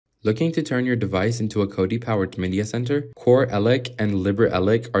Looking to turn your device into a Kodi-powered media center? CoreELEC and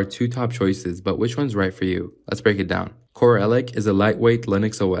LibreELEC are two top choices, but which one's right for you? Let's break it down. CoreELEC is a lightweight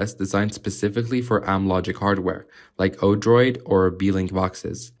Linux OS designed specifically for Amlogic hardware, like Odroid or B-Link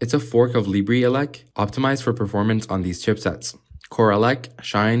boxes. It's a fork of LibreELEC, optimized for performance on these chipsets. CoreELEC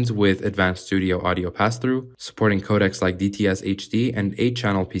shines with advanced studio audio pass-through, supporting codecs like DTS HD and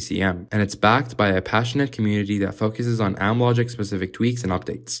 8-channel PCM, and it's backed by a passionate community that focuses on Amlogic-specific tweaks and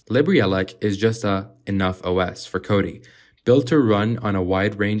updates. LibreELEC is just a enough OS for Kodi, built to run on a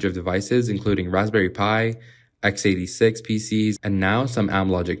wide range of devices including Raspberry Pi, x86 PCs, and now some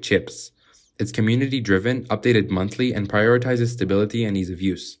Amlogic chips. It's community-driven, updated monthly, and prioritizes stability and ease of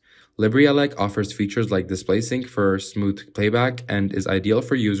use. LibreELEC offers features like display sync for smooth playback and is ideal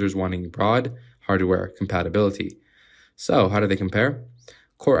for users wanting broad hardware compatibility. So, how do they compare?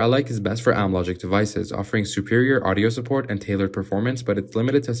 CoreELEC is best for Amlogic devices, offering superior audio support and tailored performance, but it's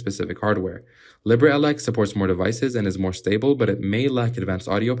limited to specific hardware. LibreELEC supports more devices and is more stable, but it may lack advanced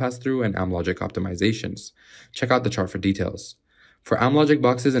audio pass-through and Amlogic optimizations. Check out the chart for details. For Amlogic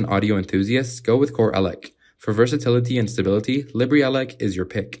boxes and audio enthusiasts, go with CoreELEC. For versatility and stability, LibreELEC is your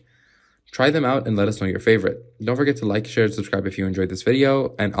pick. Try them out and let us know your favorite. Don't forget to like, share, and subscribe if you enjoyed this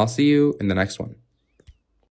video, and I'll see you in the next one.